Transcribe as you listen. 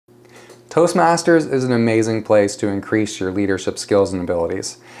Toastmasters is an amazing place to increase your leadership skills and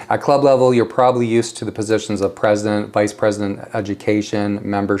abilities. At club level, you're probably used to the positions of president, vice president, education,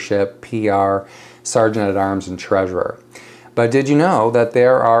 membership, PR, sergeant at arms, and treasurer. But did you know that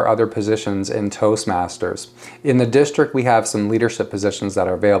there are other positions in Toastmasters? In the district, we have some leadership positions that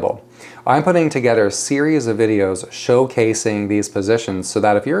are available. I'm putting together a series of videos showcasing these positions so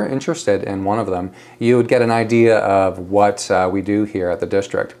that if you're interested in one of them, you would get an idea of what we do here at the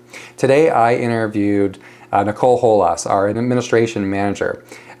district. Today, I interviewed Nicole Holas, our Administration Manager.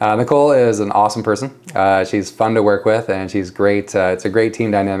 Nicole is an awesome person. She's fun to work with and she's great. It's a great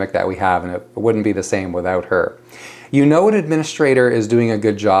team dynamic that we have, and it wouldn't be the same without her. You know an administrator is doing a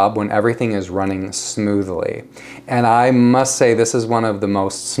good job when everything is running smoothly. And I must say this is one of the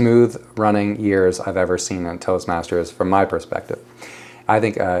most smooth running years I've ever seen in Toastmasters from my perspective. I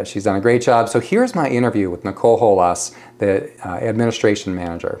think she's done a great job. So here's my interview with Nicole Holas, the Administration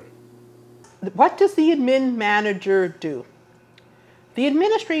Manager. What does the admin manager do? The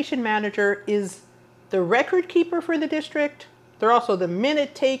administration manager is the record keeper for the district. They're also the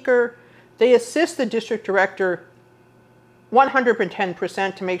minute taker. They assist the district director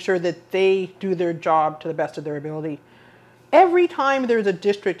 110% to make sure that they do their job to the best of their ability. Every time there's a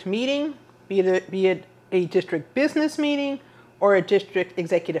district meeting, be it a district business meeting or a district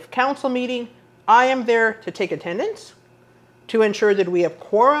executive council meeting, I am there to take attendance, to ensure that we have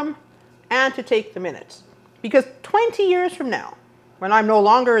quorum, and to take the minutes. Because 20 years from now, when I'm no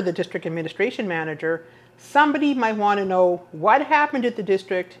longer the district administration manager, somebody might want to know what happened at the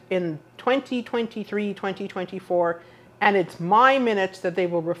district in 2023, 2024, and it's my minutes that they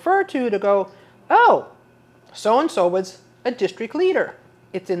will refer to go, oh, so-and-so was a district leader.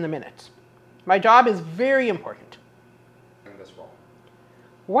 It's in the minutes. My job is very important. In this role.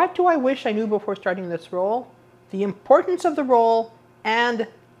 What do I wish I knew before starting this role? The importance of the role and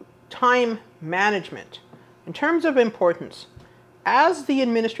time management. In terms of importance, as the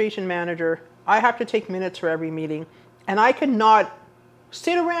administration manager, I have to take minutes for every meeting, and I cannot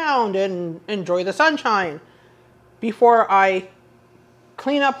sit around and enjoy the sunshine before I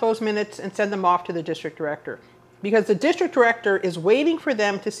clean up those minutes and send them off to the district director. Because the district director is waiting for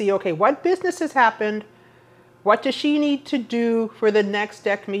them to see, okay, what business has happened? What does she need to do for the next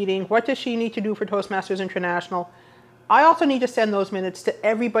DEC meeting? What does she need to do for Toastmasters International? I also need to send those minutes to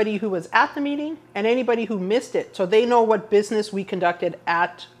everybody who was at the meeting and anybody who missed it, so they know what business we conducted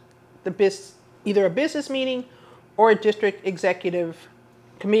at either a business meeting or a district executive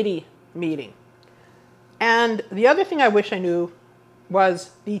committee meeting. And the other thing I wish I knew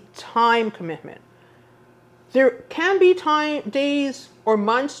was the time commitment. There can be days or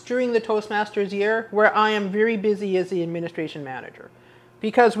months during the Toastmasters year where I am very busy as the administration manager.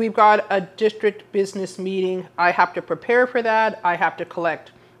 Because we've got a district business meeting, I have to prepare for that. I have to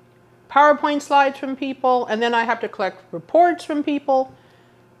collect PowerPoint slides from people, and then I have to collect reports from people.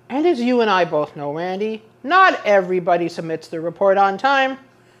 And as you and I both know, Randy, not everybody submits their report on time.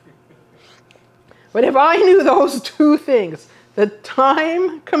 But if I knew those two things, the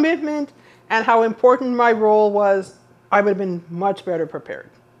time commitment and how important my role was, I would have been much better prepared.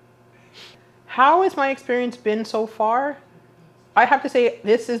 How has my experience been so far? I have to say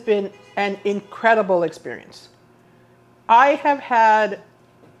this has been an incredible experience. I've had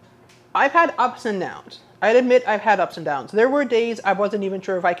ups and downs. I'd admit I've had ups and downs. There were days I wasn't even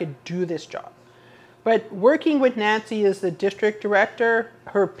sure if I could do this job. But working with Nancy as the district director,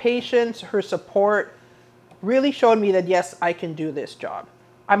 her patience, her support really showed me that yes, I can do this job.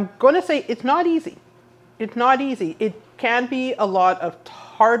 I'm going to say it's not easy. It's not easy. It can be a lot of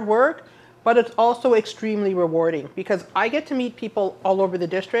hard work, but it's also extremely rewarding because I get to meet people all over the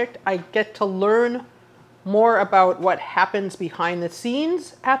district. I get to learn more about what happens behind the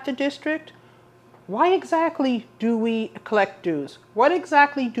scenes at the district. Why exactly do we collect dues? What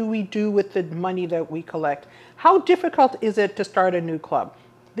exactly do we do with the money that we collect? How difficult is it to start a new club?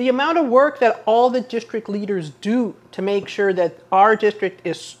 The amount of work that all the district leaders do to make sure that our district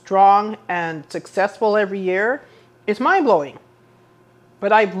is strong and successful every year is mind-blowing.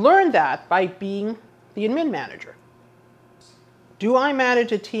 But I've learned that by being the admin manager. Do I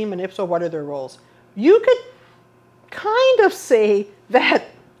manage a team, and if so, what are their roles? You could kind of say that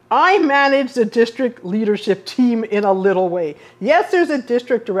I manage the district leadership team in a little way. Yes, there's a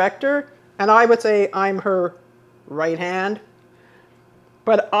district director, and I would say I'm her right hand.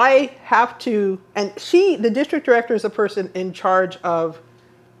 But I have to, and the district director is the person in charge of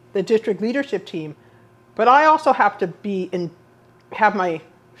the district leadership team, but I also have to have my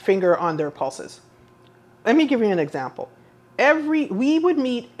finger on their pulses. Let me give you an example. We would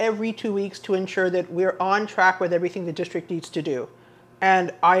meet every 2 weeks to ensure that we're on track with everything the district needs to do.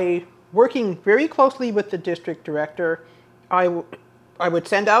 And I working very closely with the district director. I would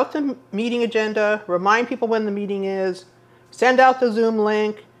send out the meeting agenda, remind people when the meeting is, send out the Zoom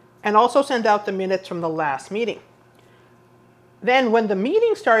link, and also send out the minutes from the last meeting. Then when the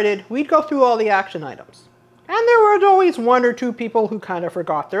meeting started, we'd go through all the action items. And there was always one or two people who kind of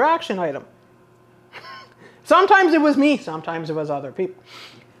forgot their action item. Sometimes it was me, sometimes it was other people.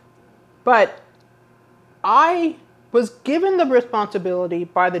 But I was given the responsibility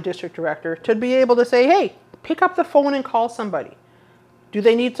by the district director to be able to say, hey, pick up the phone and call somebody. Do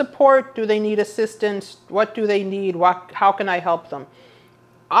they need support? Do they need assistance? What do they need? How can I help them?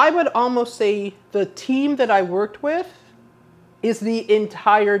 I would almost say the team that I worked with is the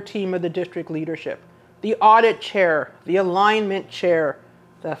entire team of the district leadership. The audit chair, the alignment chair,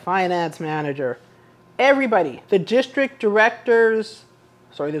 the finance manager, everybody, the district directors,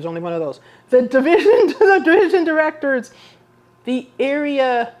 sorry, there's only one of those, the division directors, the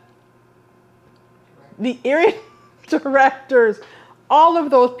area directors, all of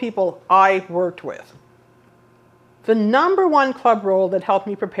those people I worked with. The number one club role that helped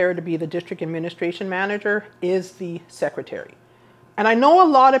me prepare to be the district administration manager is the secretary. And I know a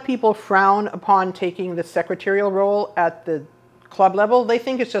lot of people frown upon taking the secretarial role at the club level. They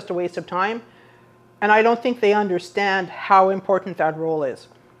think it's just a waste of time. And I don't think they understand how important that role is.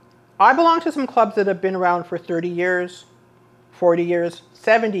 I belong to some clubs that have been around for 30 years, 40 years,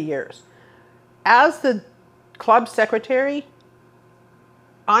 70 years. As the club secretary,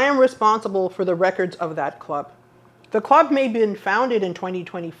 I am responsible for the records of that club. The club may have been founded in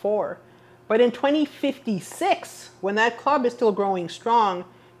 2024, but in 2056, when that club is still growing strong,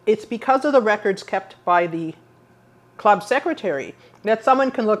 it's because of the records kept by the club secretary that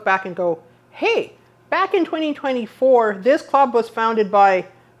someone can look back and go, hey, back in 2024, this club was founded by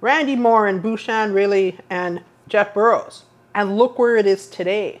Randy Moore and Bouchan Riley and Jeff Burrows. And look where it is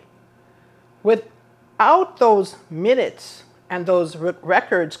today. Without those minutes and those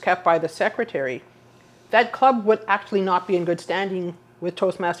records kept by the secretary, that club would actually not be in good standing with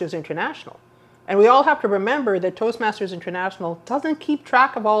Toastmasters International. And we all have to remember that Toastmasters International doesn't keep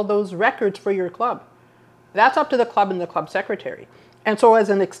track of all those records for your club. That's up to the club and the club secretary. And so as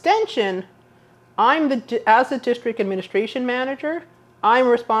an extension, as the district administration manager, I'm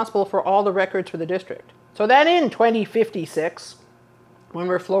responsible for all the records for the district. So that in 2056, when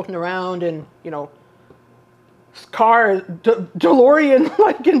we're floating around in, DeLorean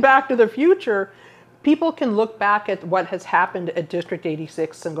like in Back to the Future, people can look back at what has happened at District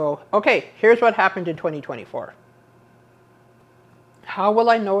 86 and go, okay, here's what happened in 2024. How will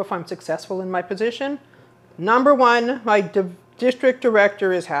I know if I'm successful in my position? Number one, my district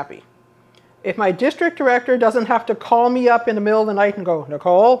director is happy. If my district director doesn't have to call me up in the middle of the night and go,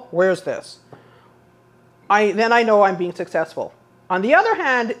 Nicole, where's this? Then I know I'm being successful. On the other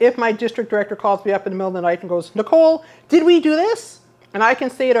hand, if my district director calls me up in the middle of the night and goes, Nicole, did we do this? And I can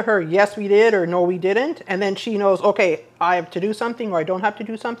say to her, yes, we did, or no, we didn't. And then she knows, okay, I have to do something or I don't have to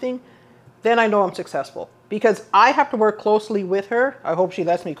do something. Then I know I'm successful. Because I have to work closely with her. I hope she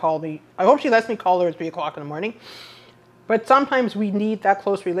lets me call her at 3 o'clock in the morning. But sometimes we need that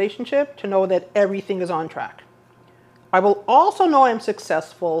close relationship to know that everything is on track. I will also know I'm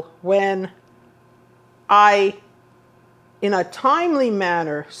successful when I, in a timely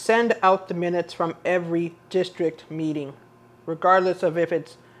manner, send out the minutes from every district meeting, regardless of if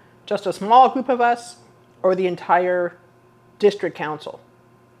it's just a small group of us or the entire district council.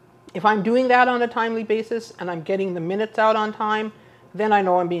 If I'm doing that on a timely basis and I'm getting the minutes out on time, then I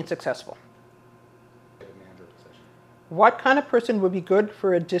know I'm being successful. What kind of person would be good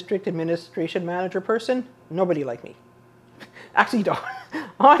for a district administration manager person? Nobody like me. Actually, don't.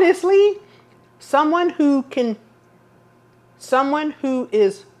 Honestly, someone who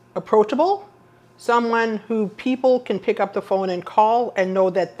is approachable, someone who people can pick up the phone and call and know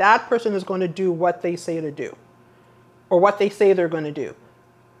that that person is going to do what they say to do or what they say they're going to do.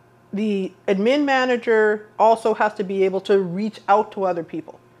 The admin manager also has to be able to reach out to other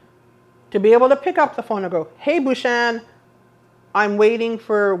people, to be able to pick up the phone and go, hey, Bouchan, I'm waiting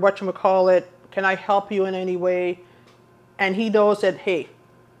for whatchamacallit. Can I help you in any way? And he knows that, hey,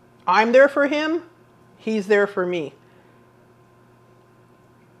 I'm there for him. He's there for me.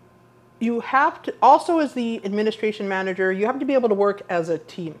 You have to, also as the administration manager, you have to be able to work as a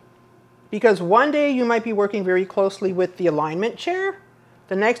team. Because one day you might be working very closely with the alignment chair.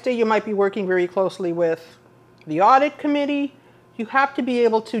 The next day you might be working very closely with the audit committee. You have to be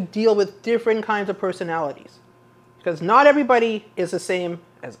able to deal with different kinds of personalities. Because not everybody is the same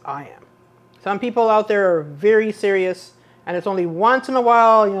as I am. Some people out there are very serious, and it's only once in a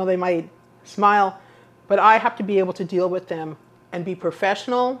while, they might smile, but I have to be able to deal with them and be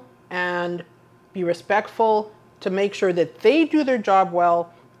professional and be respectful to make sure that they do their job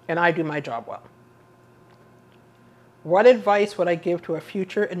well and I do my job well. What advice would I give to a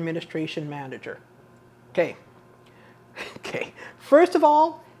future administration manager? Okay. First of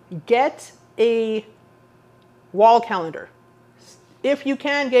all, get a wall calendar. If you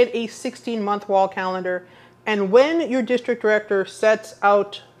can, get a 16-month wall calendar. And when your district director sets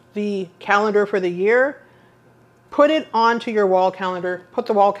out the calendar for the year, put it onto your wall calendar. Put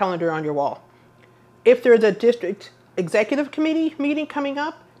the wall calendar on your wall. If there's a district executive committee meeting coming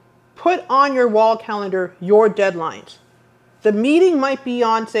up, put on your wall calendar your deadlines. The meeting might be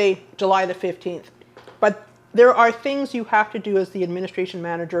on, say, July the 15th, but there are things you have to do as the administration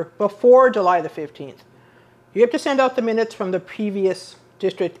manager before July the 15th. You have to send out the minutes from the previous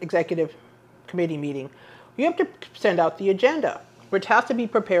district executive committee meeting. You have to send out the agenda, which has to be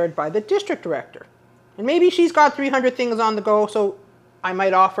prepared by the district director. And maybe she's got 300 things on the go, so I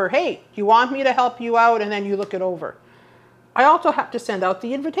might offer, hey, do you want me to help you out? And then you look it over. I also have to send out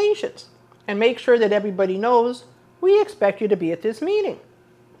the invitations and make sure that everybody knows we expect you to be at this meeting.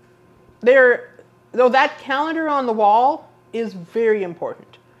 Though that calendar on the wall is very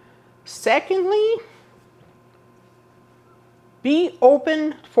important. Secondly, be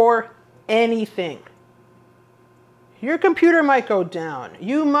open for anything. Your computer might go down.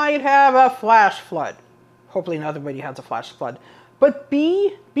 You might have a flash flood. Hopefully not everybody has a flash flood. But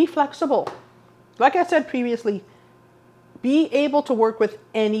be flexible. Like I said previously, be able to work with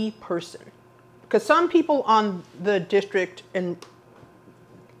any person. Because some people on the district and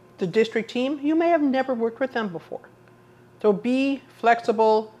the district team, you may have never worked with them before. So be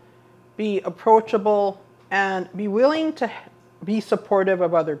flexible, be approachable, and be willing to be supportive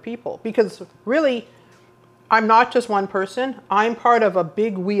of other people. Because really, I'm not just one person. I'm part of a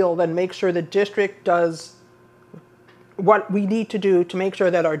big wheel that makes sure the district does what we need to do to make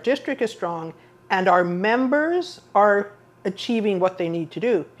sure that our district is strong and our members are achieving what they need to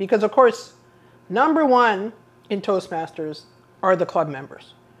do. Because of course, number one in Toastmasters are the club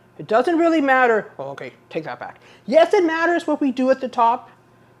members. It doesn't really matter. Oh, okay, take that back. Yes, it matters what we do at the top,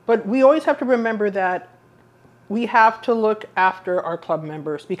 but we always have to remember that we have to look after our club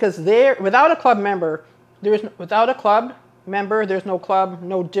members, because without a club member, there's no club,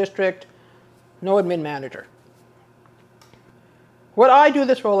 no district, no admin manager. Would I do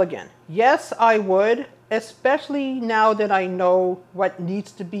this role again? Yes, I would, especially now that I know what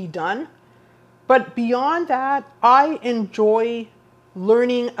needs to be done. But beyond that, I enjoy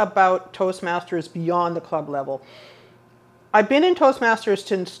learning about Toastmasters beyond the club level. I've been in Toastmasters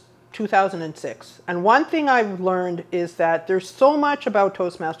since 2006, and one thing I've learned is that there's so much about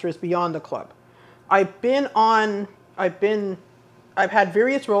Toastmasters beyond the club. I've had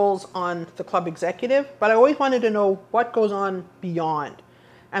various roles on the club executive, but I always wanted to know what goes on beyond.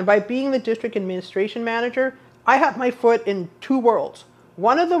 And by being the district administration manager, I have my foot in two worlds.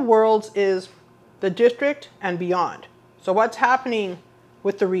 One of the worlds is the district and beyond. So what's happening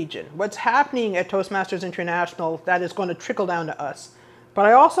with the region? What's happening at Toastmasters International that is going to trickle down to us? But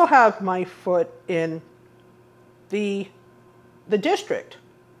I also have my foot in the district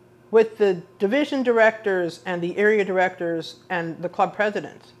with the division directors and the area directors and the club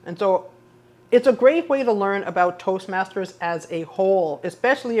presidents. And so it's a great way to learn about Toastmasters as a whole,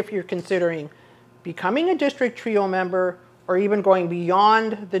 especially if you're considering becoming a district trio member or even going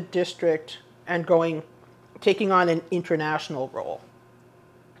beyond the district and taking on an international role.